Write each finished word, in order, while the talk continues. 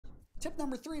Tip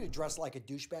number 3 to dress like a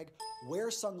douchebag,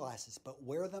 wear sunglasses, but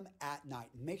wear them at night.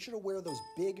 Make sure to wear those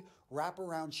big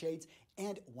wraparound shades,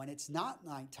 and when it's not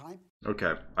nighttime.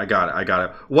 Okay, I got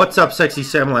it. What's up, sexy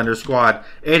SamDaDude squad?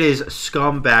 It is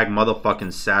scumbag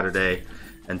motherfucking Saturday,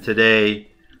 and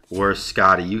today we're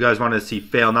SKADI. You guys wanted to see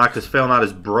Fail Not, because Fail Not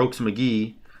is Brokes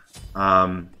McGee.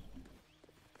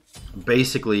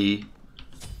 Basically,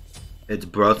 it's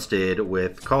birthday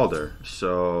with Calder,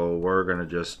 so we're gonna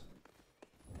just...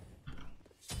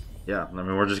 Yeah, I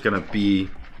mean, we're just gonna be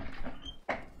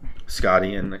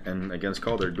SKADI and against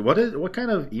Calder. What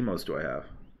kind of emotes do I have?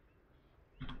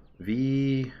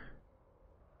 V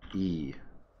E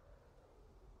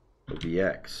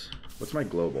VX. What's my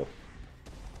global?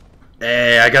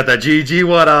 Hey, I got the GG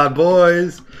one on,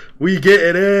 boys. We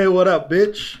getting it. What up,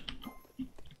 bitch?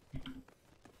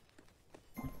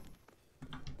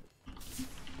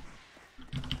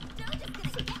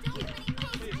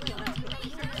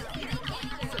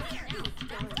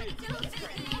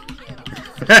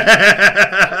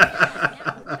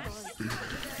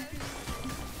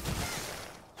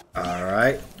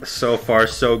 Alright, so far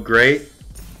so great.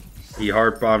 He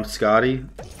heart bombed SKADI.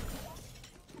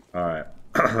 Alright,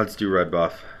 let's do red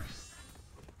buff.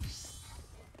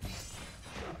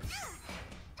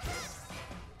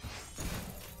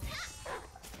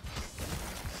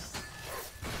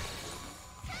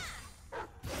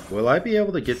 Will I be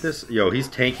able to get this? Yo, he's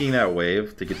tanking that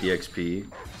wave to get the XP.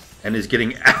 And is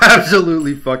getting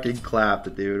absolutely fucking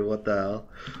clapped, dude. What the hell?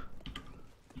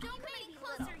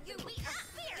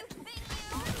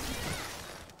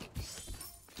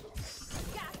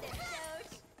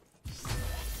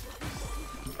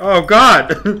 Oh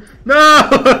god! No!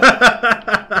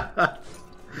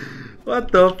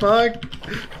 What the fuck?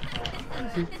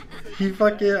 He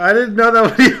fucking... I didn't know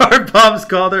that when he hard bombs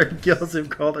Calder and kills him,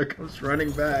 Calder comes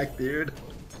running back, dude.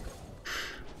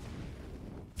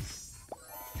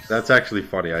 That's actually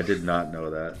funny. I did not know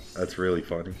that. That's really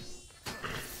funny.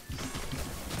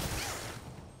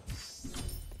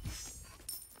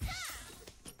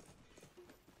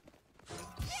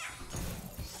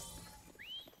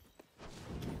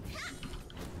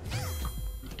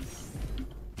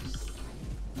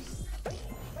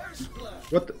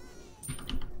 What the?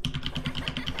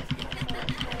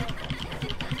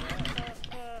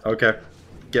 Okay.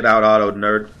 Get out, auto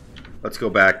nerd. Let's go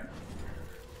back.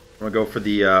 I'm gonna go for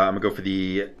the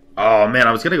oh man,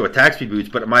 I was gonna go attack speed boots,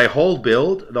 but my whole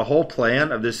build, the whole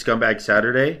plan of this scumbag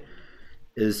Saturday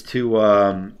is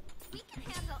to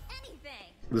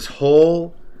this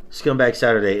whole scumbag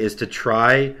Saturday is to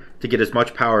try to get as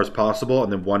much power as possible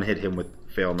and then one hit him with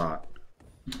Fail Not.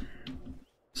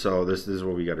 So this is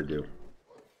what we gotta do.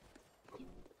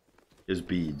 Is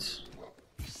beads.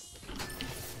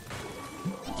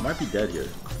 I might be dead here.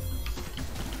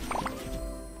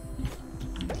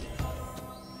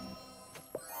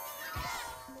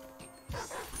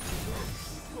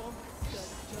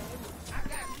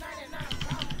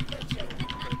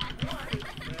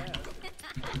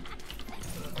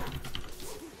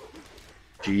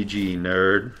 GG,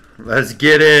 nerd. Let's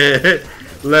get it.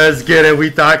 Let's get it.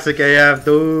 We toxic AF,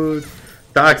 dude.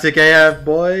 Toxic AF,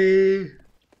 boy.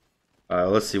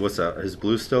 Let's see what's up. Is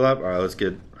blue still up? Alright,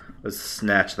 let's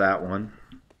snatch that one.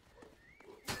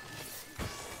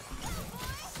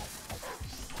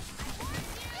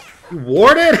 You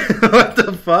warded? What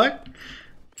the fuck?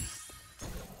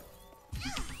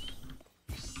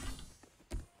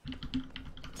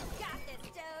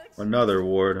 Another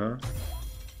ward, huh?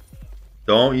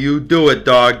 Don't you do it,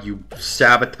 dog, you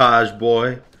sabotage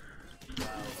boy.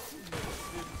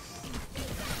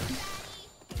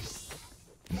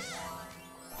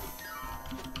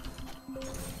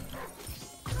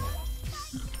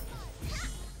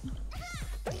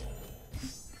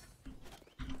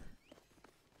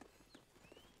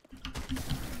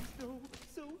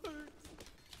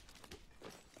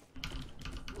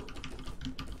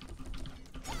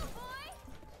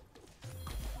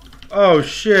 Oh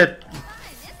shit.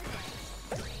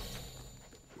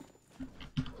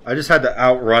 I just had to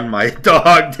outrun my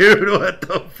dog, dude. What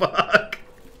the fuck?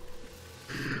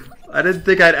 I didn't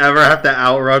think I'd ever have to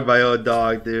outrun my own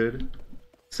dog, dude.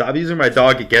 Stop using my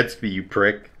dog against me, you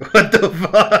prick. What the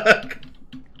fuck?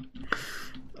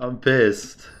 I'm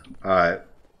pissed. Alright.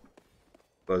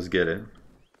 Let's get it.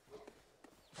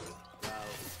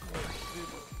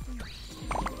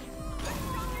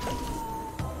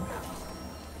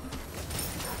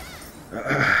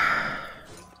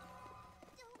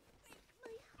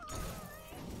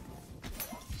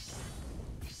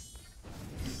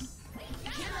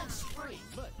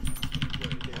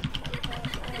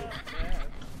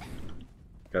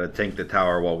 Gotta tank the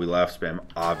tower while we laugh spam,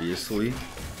 obviously.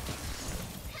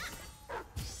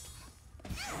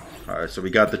 Alright, so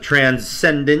we got the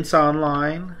Transcendence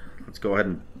online. Let's go ahead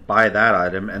and buy that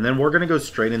item. And then we're gonna go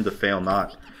straight into Fail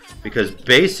Not. Because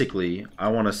basically, I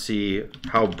want to see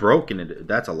how broken it is.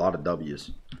 That's a lot of W's.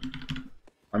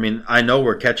 I mean, I know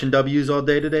we're catching W's all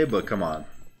day today, but come on.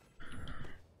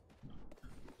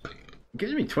 It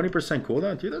gives me 20%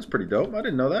 cooldown too. That's pretty dope. I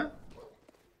didn't know that.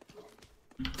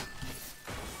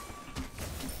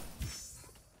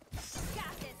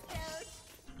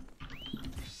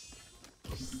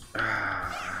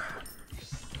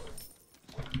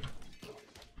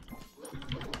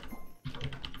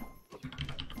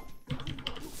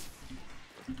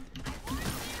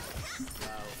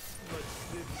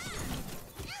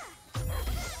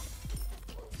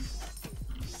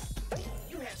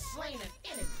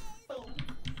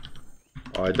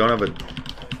 Oh, I don't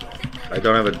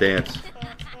have a dance.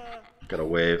 Got a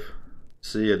wave.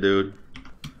 See ya, dude.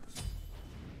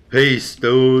 Peace,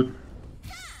 dude.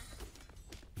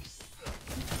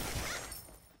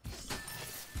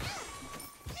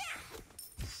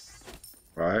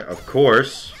 Alright, of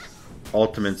course.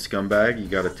 Ultimate scumbag. You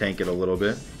gotta tank it a little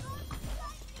bit.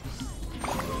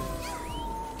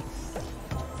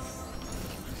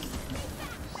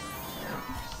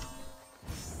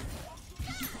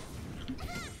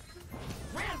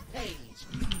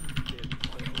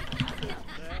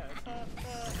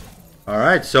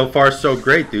 Alright, so far so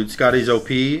great, dude. SKADI's OP,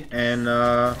 and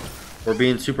we're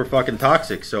being super fucking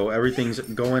toxic, so everything's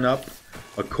going up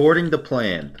according to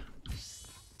plan.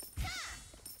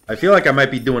 I feel like I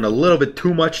might be doing a little bit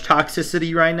too much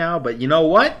toxicity right now, but you know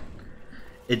what?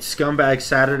 It's Scumbag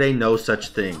Saturday, no such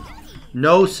thing.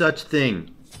 No such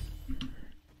thing.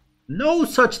 No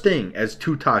such thing as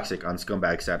too toxic on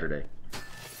Scumbag Saturday.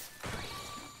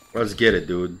 Let's get it,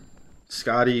 dude.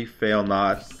 SKADI, Fail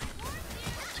Not.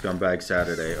 Scumbag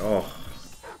Saturday. Oh.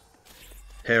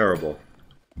 Terrible.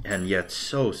 And yet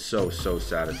so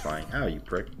satisfying. Ow, you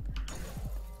prick.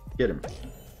 Get him.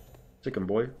 Sick him,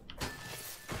 boy.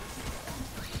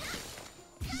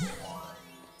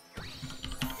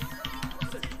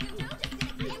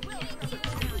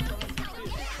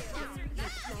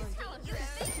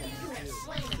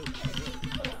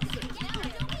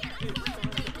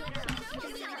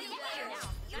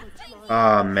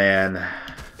 Ah, man.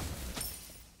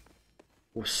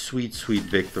 Sweet, sweet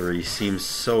victory seems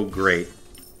so great.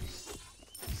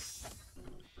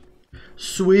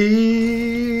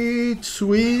 Sweet,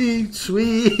 sweet,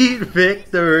 sweet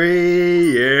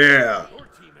victory. Yeah. Your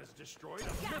team has destroyed a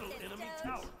middle enemy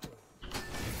tower.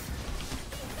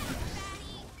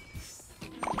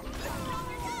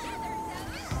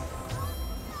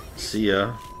 See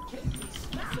ya.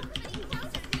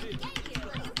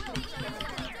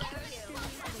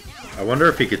 I wonder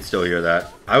if he could still hear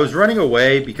that. I was running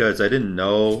away because I didn't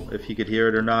know if he could hear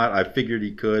it or not. I figured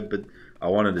he could, but I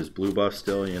wanted his blue buff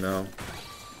still, you know.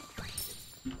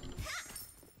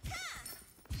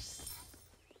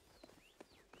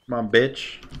 Come on,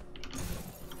 bitch.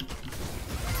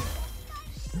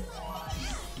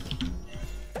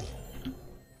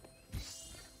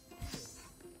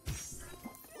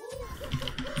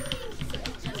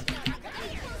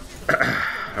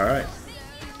 Alright.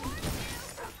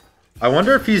 I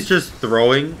wonder if he's just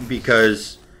throwing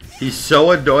because he's so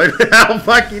annoyed with how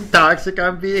fucking toxic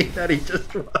I'm being that he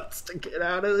just wants to get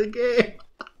out of the game.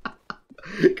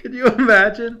 Can you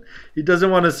imagine? He doesn't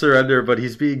want to surrender, but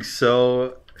he's being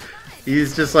so...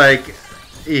 He's just like...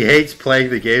 He hates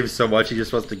playing the game so much, he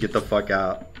just wants to get the fuck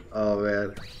out. Oh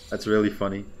man, that's really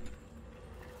funny.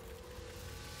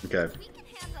 Okay.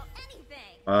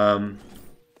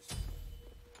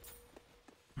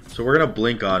 So we're going to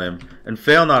blink on him. And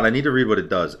Fail Not, I need to read what it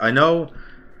does. I know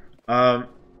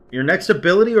your next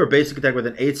ability or basic attack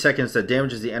within 8 seconds that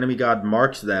damages the enemy god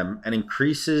marks them and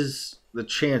increases the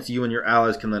chance you and your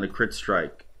allies can land a crit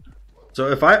strike.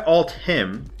 So if I ult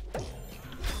him...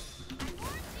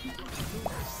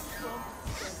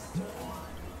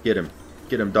 Get him.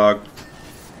 Get him, dog.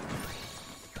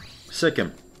 Sick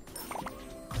him.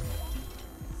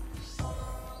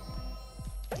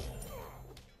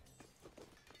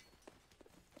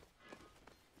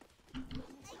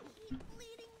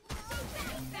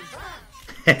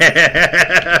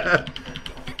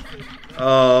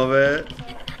 Oh man,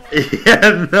 he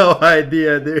had no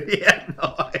idea, dude. He had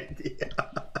no idea.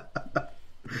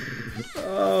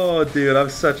 Oh, dude, I'm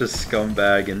such a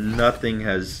scumbag, and nothing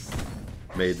has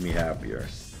made me happier.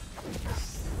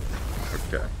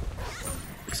 Okay,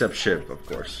 except Shiv, of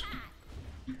course.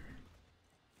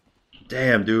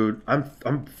 Damn, dude, I'm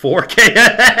 4K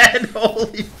ahead.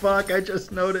 Holy fuck! I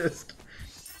just noticed.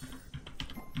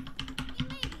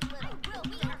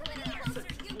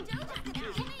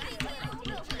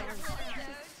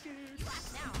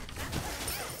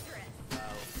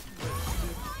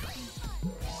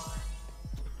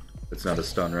 it's not a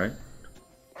stun, right?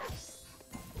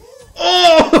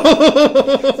 Oh!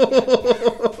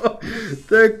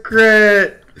 The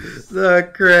crit!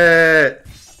 The crit!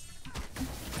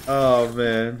 Oh,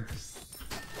 man.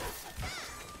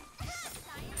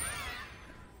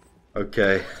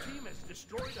 Okay. Team has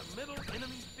destroyed a middle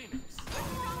enemy Phoenix.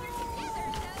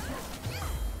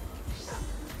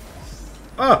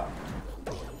 Oh!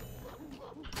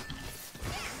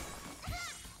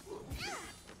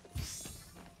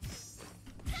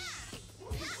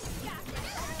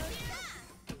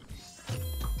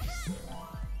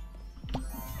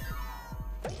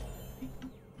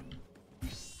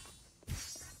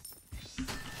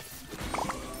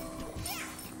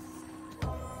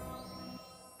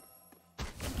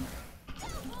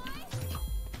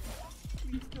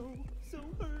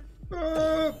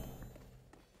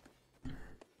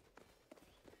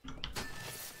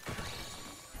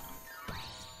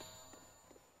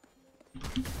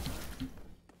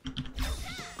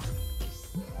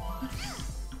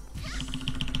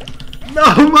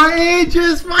 No, my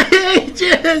Aegis! My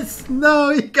Aegis! No,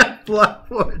 he got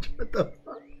Bloodforge. What the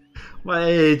fuck? My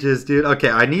Aegis, dude. Okay,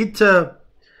 I need to...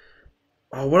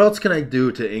 Oh, what else can I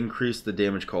do to increase the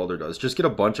damage Calder does? Just get a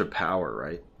bunch of power,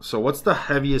 right? So what's the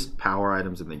heaviest power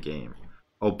items in the game?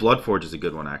 Oh, Bloodforge is a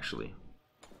good one, actually.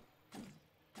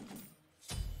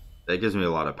 That gives me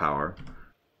a lot of power.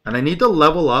 And I need to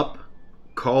level up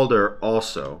Calder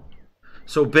also.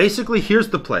 So basically, here's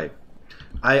the play.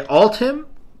 I ult him.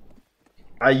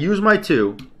 I use my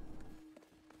 2.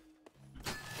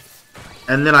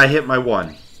 And then I hit my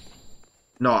 1.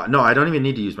 No, I don't even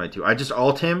need to use my 2. I just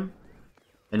ult him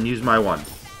and use my 1.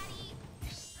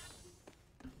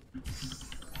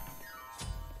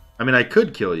 I mean, I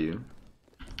could kill you.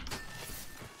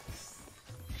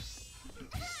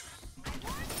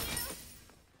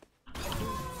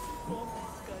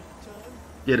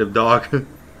 Get him, dog.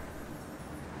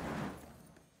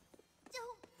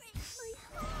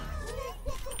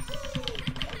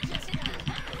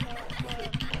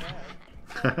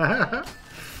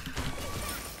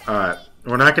 Alright,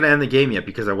 we're not going to end the game yet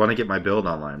because I want to get my build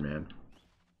online, man.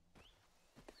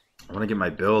 I want to get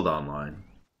my build online.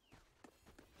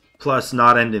 Plus,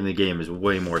 not ending the game is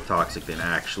way more toxic than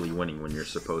actually winning when you're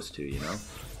supposed to, you know?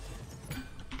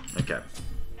 Okay.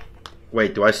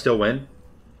 Wait, do I still win?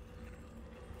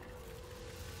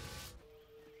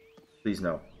 Please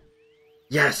no.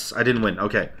 Yes, I didn't win.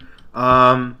 Okay.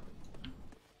 I'm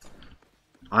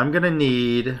going to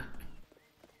need...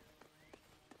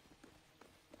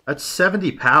 That's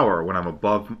 70 power when I'm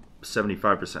above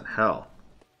 75% health.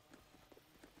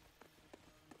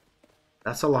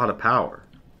 That's a lot of power.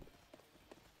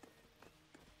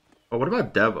 Oh, what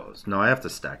about Devos? No, I have to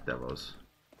stack Devos.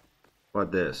 What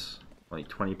about this? Only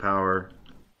 20 power.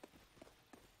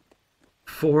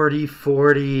 40,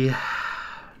 40.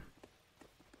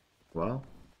 Well.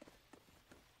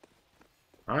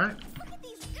 Alright.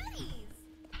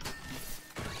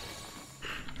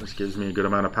 This gives me a good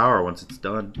amount of power once it's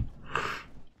done.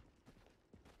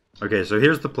 Okay, so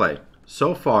here's the play.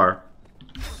 So far,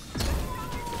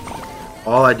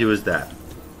 all I do is that.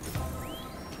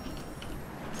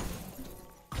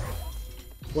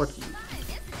 What?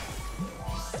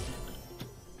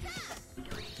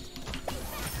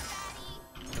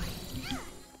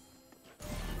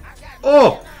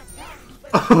 Oh!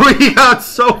 Oh, he got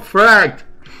so fragged!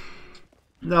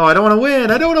 No, I don't want to win!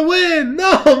 I don't want to win!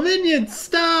 No, minions!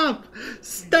 Stop!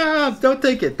 Stop! Don't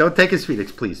take it! Don't take his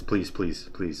Phoenix, please, please, please,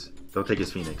 please. Don't take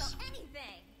his Phoenix.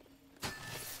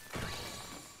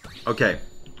 Okay.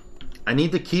 I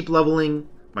need to keep leveling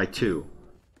my 2.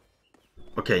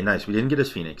 Okay, nice. We didn't get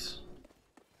his Phoenix.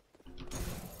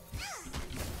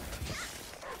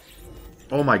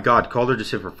 Oh my god, Calder just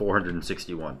hit for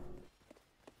 461.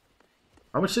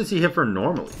 How much does he hit for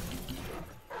normally?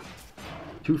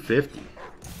 250.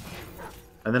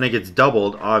 And then it gets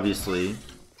doubled, obviously,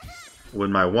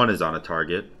 when my 1 is on a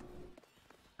target.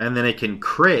 And then it can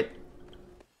crit.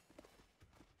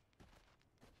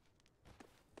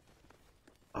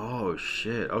 Oh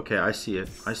shit. Okay, I see it.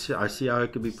 I see how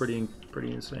it could be pretty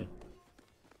insane.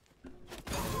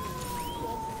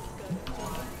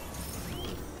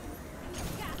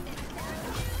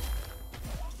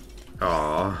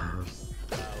 Aww.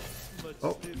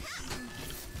 Oh.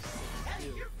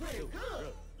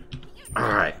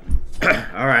 Alright.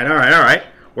 Alright.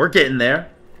 We're getting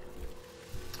there.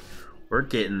 We're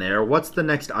getting there. What's the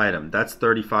next item? That's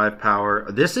 35 power.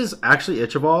 This is actually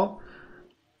Ichival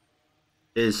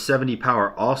is 70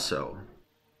 power also.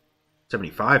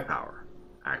 75 power,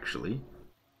 actually.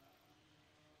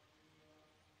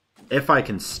 If I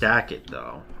can stack it,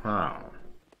 though. Oh.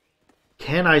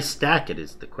 Can I stack it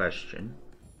is the question.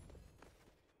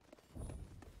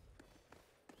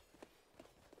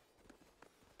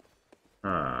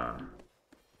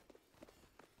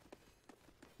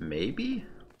 Maybe?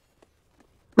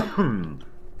 I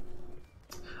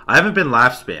haven't been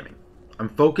laugh spamming. I'm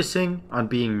focusing on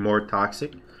being more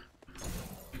toxic.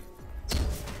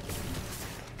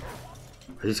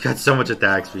 He's got so much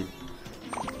attack speed.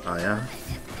 Oh yeah?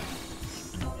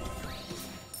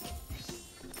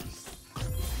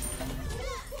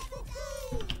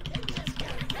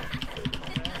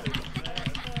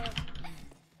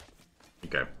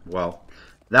 Okay, well,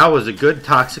 that was a good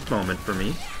toxic moment for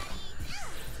me.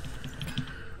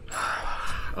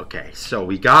 Okay, so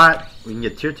we can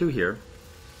get tier 2 here.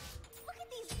 Look at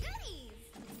these goodies.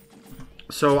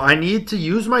 So I need to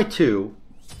use my 2,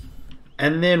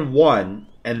 and then 1,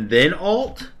 and then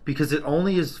alt, because it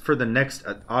only is for the next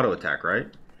auto attack, right?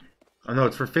 Oh no,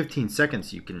 it's for 15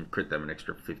 seconds you can crit them an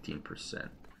extra 15%.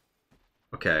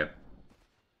 Okay.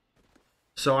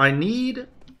 So I need...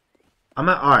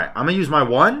 Alright, I'm gonna use my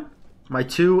 1, my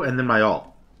 2, and then my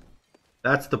alt.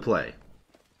 That's the play.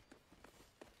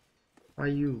 Why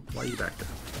you back there?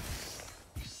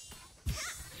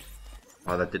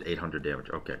 Oh, that did 800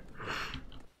 damage. Okay.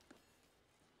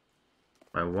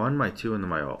 My 1, my 2, and then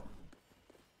my ult.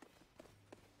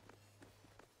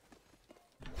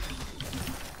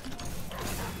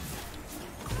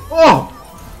 Oh!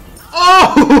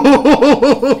 Oh!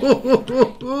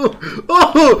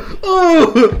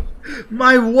 Oh!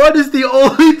 My 1 is the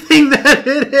only thing that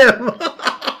hit him!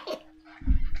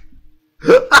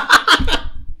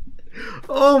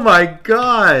 Oh my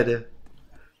god!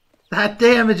 That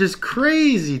damage is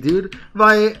crazy, dude.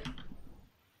 My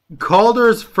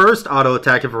Calder's first auto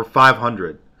attack hit for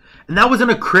 500. And that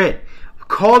wasn't a crit.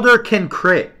 Calder can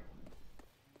crit.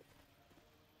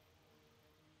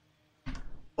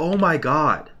 Oh my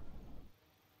god.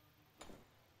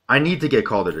 I need to get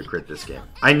Calder to crit this game.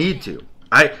 I need to.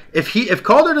 If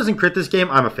Calder doesn't crit this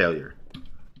game, I'm a failure.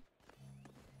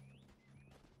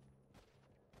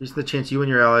 Here's the chance you and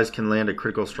your allies can land a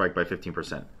critical strike by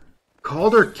 15%.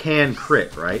 Calder can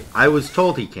crit, right? I was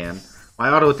told he can.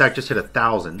 My auto attack just hit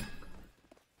 1,000.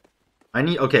 I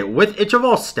need... Okay, with Itch of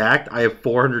All stacked, I have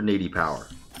 480 power.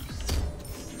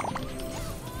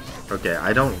 Okay,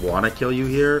 I don't want to kill you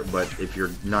here, but if you're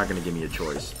not going to give me a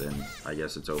choice, then I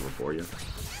guess it's over for you.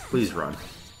 Please run.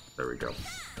 There we go.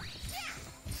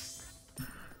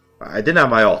 I didn't have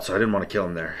my ult, so I didn't want to kill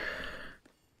him there.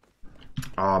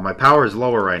 Oh, my power is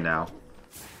lower right now.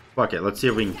 Fuck it, let's see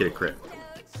if we can get a crit.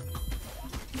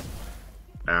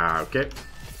 Okay.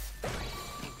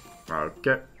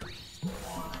 Okay.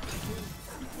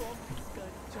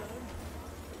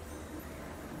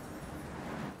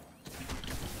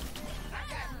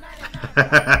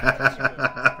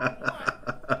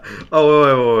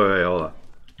 Oh, wait, hold on.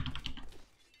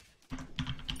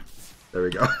 There we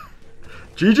go.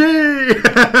 GG!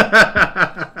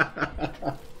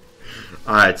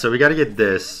 Alright, so we gotta get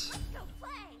this.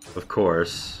 Of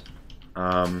course.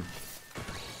 Man,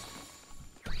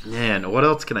 what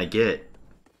else can I get?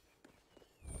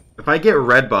 If I get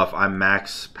red buff, I'm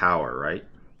max power, right?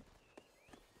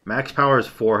 Max power is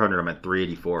 400. I'm at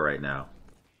 384 right now.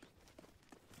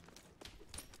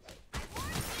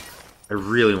 I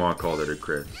really want Calder to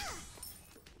crit.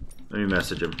 Let me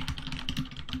message him.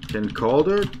 Can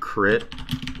Calder crit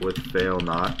with fail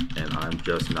not, and I'm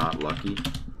just not lucky?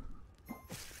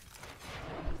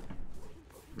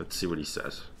 Let's see what he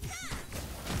says.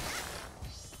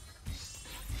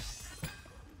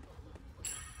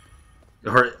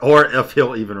 Or if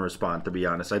he'll even respond, to be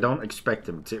honest. I don't expect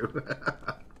him to.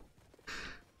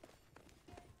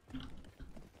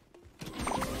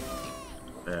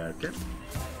 Okay.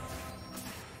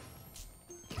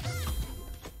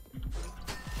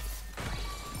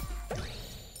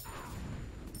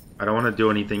 I don't want to do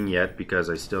anything yet because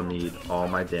I still need all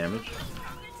my damage.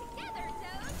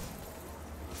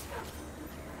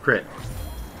 Crit.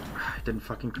 I didn't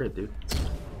fucking crit, dude.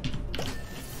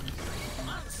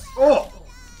 Oh!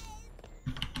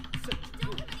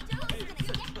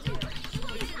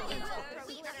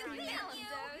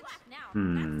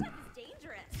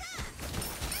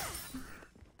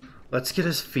 Let's get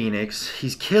his Phoenix.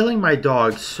 He's killing my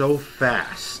dog so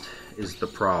fast is the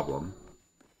problem.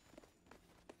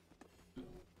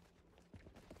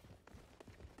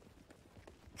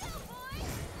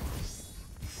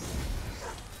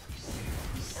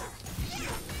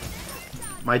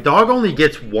 My dog only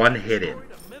gets one hit in.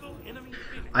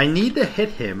 I need to hit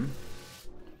him.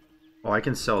 Oh, I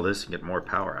can sell this and get more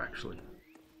power, actually.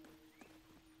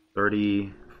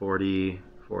 30, 40,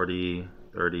 40,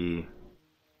 30.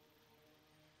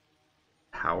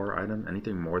 power item?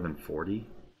 Anything more than 40?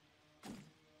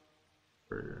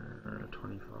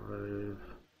 25...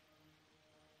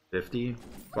 50?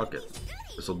 Fuck it.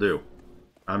 This'll do.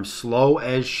 I'm slow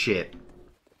as shit.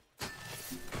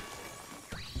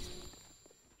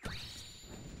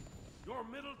 Your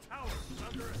middle tower is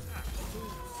under attack.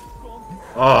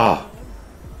 Oh!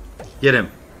 Get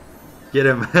him. Get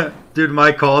him. Dude,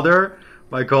 my Calder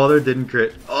didn't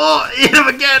crit. Oh, hit him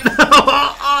again!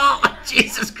 Oh,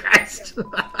 Jesus Christ!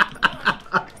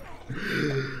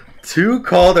 2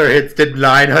 Calder hits did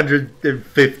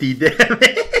 950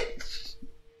 damage.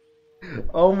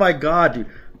 Oh my god, dude.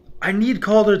 I need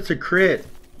Calder to crit.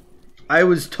 I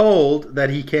was told that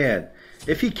he can.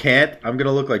 If he can't, I'm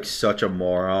gonna look like such a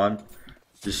moron.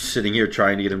 Just sitting here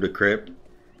trying to get him to crit.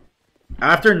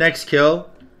 After next kill,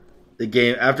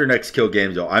 game's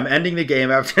over. I'm ending the game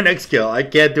after next kill. I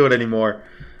can't do it anymore.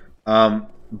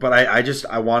 But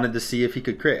I wanted to see if he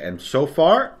could crit. And so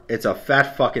far, it's a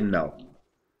fat fucking no.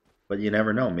 But you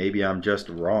never know. Maybe I'm just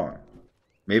wrong.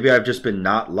 Maybe I've just been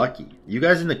not lucky. You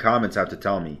guys in the comments have to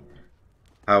tell me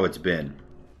how it's been.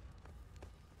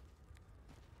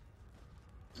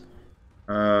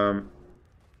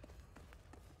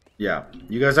 Yeah.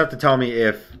 You guys have to tell me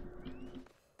if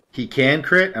he can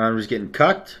crit and I'm just getting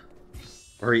cucked,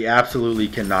 or he absolutely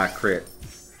cannot crit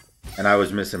and I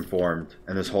was misinformed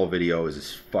and this whole video is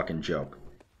this fucking joke.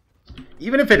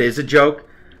 Even if it is a joke,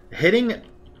 hitting,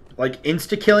 like,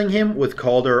 insta-killing him with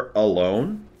Calder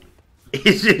alone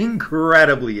is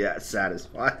incredibly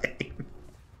satisfying.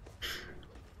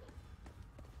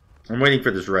 I'm waiting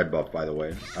for this red buff, by the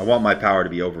way. I want my power to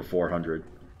be over 400.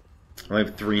 I only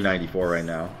have 394 right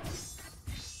now.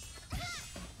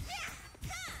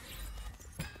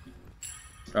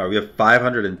 Oh, we have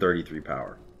 533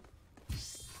 power.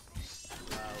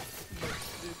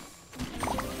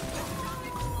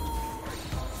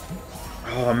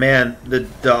 Oh man, the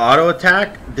auto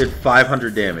attack did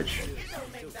 500 damage.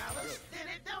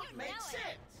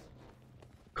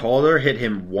 Calder hit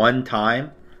him one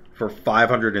time for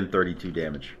 532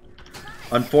 damage.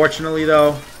 Unfortunately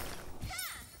though,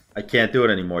 I can't do it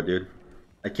anymore, dude.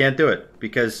 I can't do it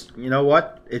because you know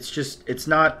what? It's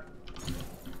not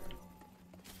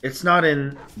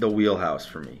in the wheelhouse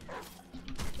for me.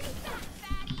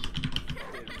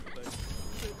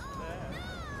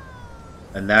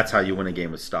 And that's how you win a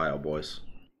game with style, boys.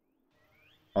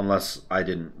 Unless I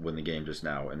didn't win the game just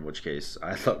now, in which case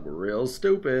I look real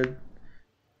stupid.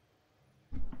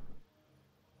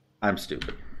 I'm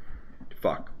stupid.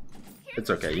 Fuck. It's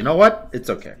okay. You know what? It's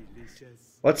okay.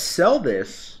 Let's sell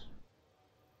this.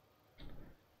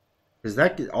 Because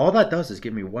that, all that does is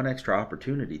give me one extra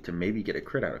opportunity to maybe get a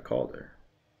crit out of Calder.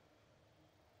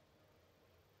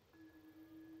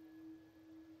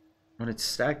 When it's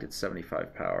stacked at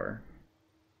 75 power.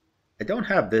 I don't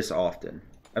have this often.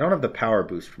 I don't have the power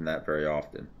boost from that very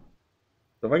often.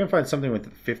 So if I can find something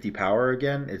with 50 power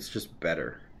again, it's just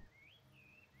better.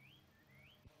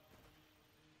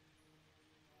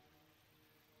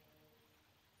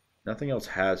 Nothing else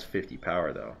has 50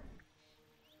 power though.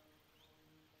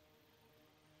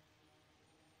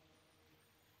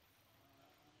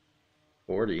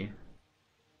 40.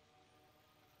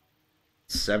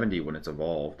 70 when it's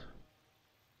evolved.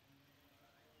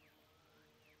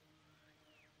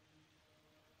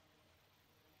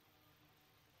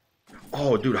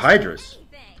 Oh, dude, Hydras.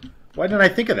 Why didn't I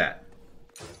think of that?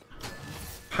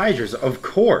 Hydras, of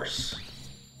course.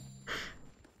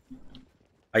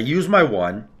 I use my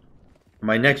one.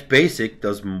 My next basic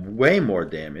does way more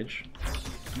damage.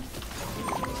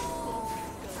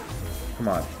 Come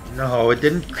on. No, it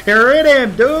didn't crit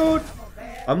him, dude.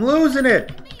 I'm losing it.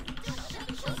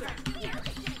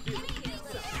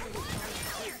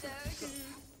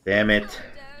 Damn it.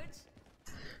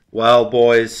 Well,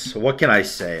 boys, what can I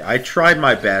say? I tried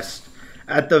my best.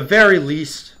 At the very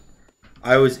least,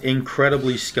 I was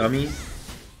incredibly scummy.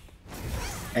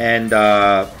 And,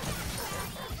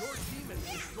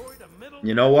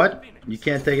 you know what? You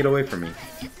can't take it away from me.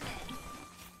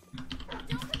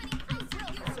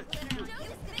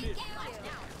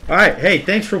 Alright, hey,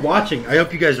 thanks for watching. I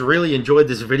hope you guys really enjoyed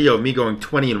this video of me going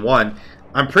 20-1.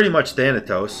 I'm pretty much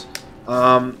Thanatos.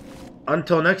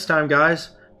 Until next time,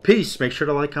 guys. Peace. Make sure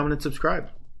to like, comment, and subscribe.